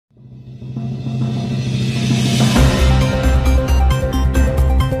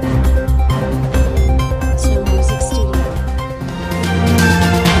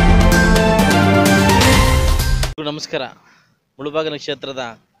ನಮಸ್ಕಾರ. ಮುಳುಬಾಗಿಲು ಕ್ಷೇತ್ರದ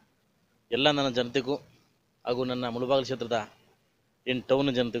ಎಲ್ಲ ನನ್ನ ಜನತೆಗೂ ಹಾಗೂ ನನ್ನ ಮುಳುಬಾಗಿಲು ಕ್ಷೇತ್ರದ ಟೌನ್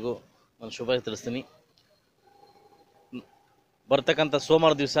ಜನತೆಗೂ ನಾನು ಶುಭಾಶಯ ತಿಳಿಸ್ತೀನಿ. ಬರ್ತಕ್ಕಂಥ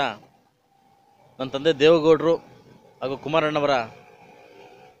ಸೋಮವಾರ ದಿವಸ ನನ್ನ ತಂದೆ ದೇವೇಗೌಡರು ಹಾಗೂ ಕುಮಾರಣ್ಣವರ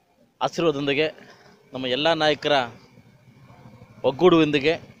ಆಶೀರ್ವಾದದೊಂದಿಗೆ ನಮ್ಮ ಎಲ್ಲ ನಾಯಕರ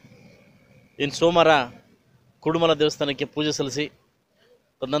ಒಗ್ಗೂಡುವಿಂದಿಗೆ ಸೋಮವಾರ ಕುಡುಮಲ ದೇವಸ್ಥಾನಕ್ಕೆ ಪೂಜೆ ಸಲ್ಲಿಸಿ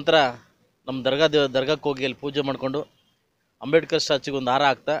ತದನಂತರ ನಮ್ಮ ದರ್ಗಾಕ್ಕೆ ಹೋಗಿ ಅಲ್ಲಿ ಪೂಜೆ ಮಾಡಿಕೊಂಡು ಅಂಬೇಡ್ಕರ್ ಸ್ಟ್ಯಾಚ್ಯೂಗೆ ಒಂದು ಹಾರ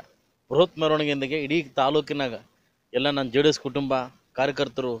ಹಾಕ್ತಾ ಬೃಹತ್ ಮೆರವಣಿಗೆಯೊಂದಿಗೆ ಇಡೀ ತಾಲೂಕಿನಾಗ ಎಲ್ಲ ನನ್ನ JDS ಕುಟುಂಬ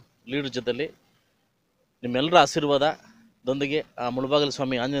ಕಾರ್ಯಕರ್ತರು ಲೀಡರ್ ಜೊತೆಲಿ ನಿಮ್ಮೆಲ್ಲರ ಆಶೀರ್ವಾದದೊಂದಿಗೆ ಆ ಮುಳುಬಾಗಿಲು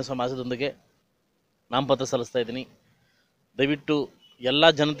ಸ್ವಾಮಿ ಆಂಜನೇಯ ಸ್ವಾಮಿ ಆಶೀರ್ವಾದದೊಂದಿಗೆ ನಾಮಪತ್ರ ಸಲ್ಲಿಸ್ತಾ ಇದ್ದೀನಿ. ದಯವಿಟ್ಟು ಎಲ್ಲ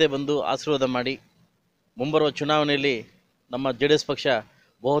ಜನತೆ ಬಂದು ಆಶೀರ್ವಾದ ಮಾಡಿ ಮುಂಬರುವ ಚುನಾವಣೆಯಲ್ಲಿ ನಮ್ಮ JDS ಪಕ್ಷ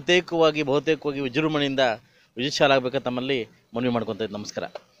ಬಹುತೇಕವಾಗಿ ವಿಜೃಂಭಣೆಯಿಂದ ವಿಜಯಶಾಲಾಗಬೇಕಂತ ತಮ್ಮಲ್ಲಿ ಮನವಿ ಮಾಡ್ಕೊತಾ ಇದ್ದೀನಿ. ನಮಸ್ಕಾರ.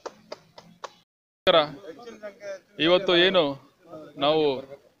 ಇವತ್ತು ಏನು ನಾವು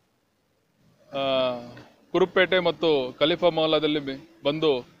ಕುರುಪೇಟೆ ಮತ್ತು ಖಲೀಫಾ ಮೊಹಲ್ಲಾದಲ್ಲಿ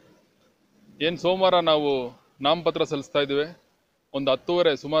ಬಂದು ಏನು ಸೋಮವಾರ ನಾವು ನಾಮಪತ್ರ ಸಲ್ಲಿಸ್ತಾ ಇದ್ದೀವಿ. ಒಂದು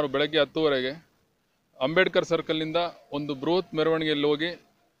 10:30 ಸುಮಾರು ಬೆಳಗ್ಗೆ 10:30ಗೆ ಅಂಬೇಡ್ಕರ್ ಸರ್ಕಲ್ನಿಂದ ಒಂದು ಬೃಹತ್ ಮೆರವಣಿಗೆಯಲ್ಲಿ ಹೋಗಿ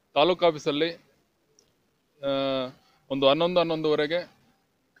ತಾಲೂಕು ಆಫೀಸಲ್ಲಿ ಒಂದು 11:11ವರೆಗೆ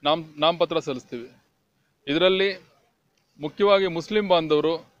ನಾಮಪತ್ರ ಸಲ್ಲಿಸ್ತೀವಿ. ಇದರಲ್ಲಿ ಮುಖ್ಯವಾಗಿ ಮುಸ್ಲಿಂ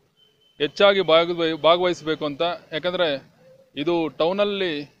ಬಾಂಧವರು ಹೆಚ್ಚಾಗಿ ಭಾಗವಹಿಸಬೇಕು ಅಂತ, ಯಾಕಂದರೆ ಇದು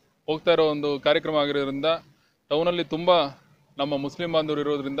ಟೌನಲ್ಲಿ ಹೋಗ್ತಾ ಇರೋ ಒಂದು ಕಾರ್ಯಕ್ರಮ ಆಗಿರೋದ್ರಿಂದ ಟೌನಲ್ಲಿ ತುಂಬ ನಮ್ಮ ಮುಸ್ಲಿಂ ಬಾಂಧವರು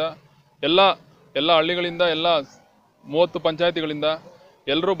ಇರೋದ್ರಿಂದ ಎಲ್ಲ ಹಳ್ಳಿಗಳಿಂದ ಎಲ್ಲ 30 ಪಂಚಾಯತಿಗಳಿಂದ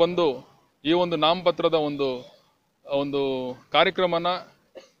ಎಲ್ಲರೂ ಬಂದು ಈ ಒಂದು ನಾಮಪತ್ರದ ಒಂದು ಕಾರ್ಯಕ್ರಮನ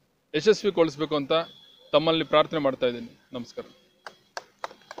ಯಶಸ್ವಿಗೊಳಿಸಬೇಕು ಅಂತ ತಮ್ಮಲ್ಲಿ ಪ್ರಾರ್ಥನೆ ಮಾಡ್ತಾ ಇದ್ದೀನಿ. ನಮಸ್ಕಾರ.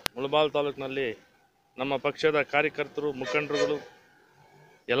 ಮುಳಬಾಗಿಲು ತಾಲೂಕಿನಲ್ಲಿ ನಮ್ಮ ಪಕ್ಷದ ಕಾರ್ಯಕರ್ತರು ಮುಖಂಡರುಗಳು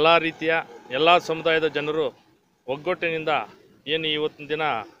ಎಲ್ಲ ರೀತಿಯ ಎಲ್ಲ ಸಮುದಾಯದ ಜನರು ಒಗ್ಗಟ್ಟಿನಿಂದ ಏನು ಇವತ್ತಿನ ದಿನ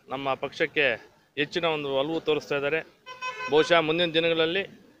ನಮ್ಮ ಪಕ್ಷಕ್ಕೆ ಹೆಚ್ಚಿನ ಒಂದು ಒಲವು ತೋರಿಸ್ತಾ ಇದ್ದಾರೆ. ಬಹುಶಃ ಮುಂದಿನ ದಿನಗಳಲ್ಲಿ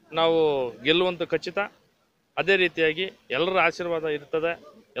ನಾವು ಗೆಲ್ಲುವಂತ ಖಚಿತ. ಅದೇ ರೀತಿಯಾಗಿ ಎಲ್ಲರ ಆಶೀರ್ವಾದ ಇರ್ತದೆ.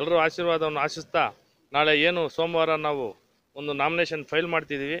 ಎಲ್ಲರ ಆಶೀರ್ವಾದವನ್ನು ಆಶಿಸ್ತಾ ನಾಳೆ ಏನು ಸೋಮವಾರ ನಾವು ಒಂದು ನಾಮಿನೇಷನ್ ಫೈಲ್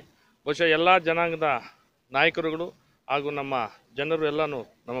ಮಾಡ್ತಿದ್ದೀವಿ. ಬಹುಶಃ ಎಲ್ಲ ಜನಾಂಗದ ನಾಯಕರುಗಳು ಹಾಗೂ ನಮ್ಮ ಜನರು ಎಲ್ಲನೂ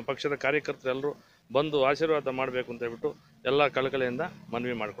ನಮ್ಮ ಪಕ್ಷದ ಕಾರ್ಯಕರ್ತರು ಎಲ್ಲರೂ ಬಂದು ಆಶೀರ್ವಾದ ಮಾಡಬೇಕು ಅಂತ ಹೇಳ್ಬಿಟ್ಟು ಎಲ್ಲ ಕಳಕಳಿಯಿಂದ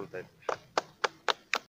ಮನವಿ ಮಾಡ್ಕೊಳ್ತಾ ಇದ್ದೀವಿ.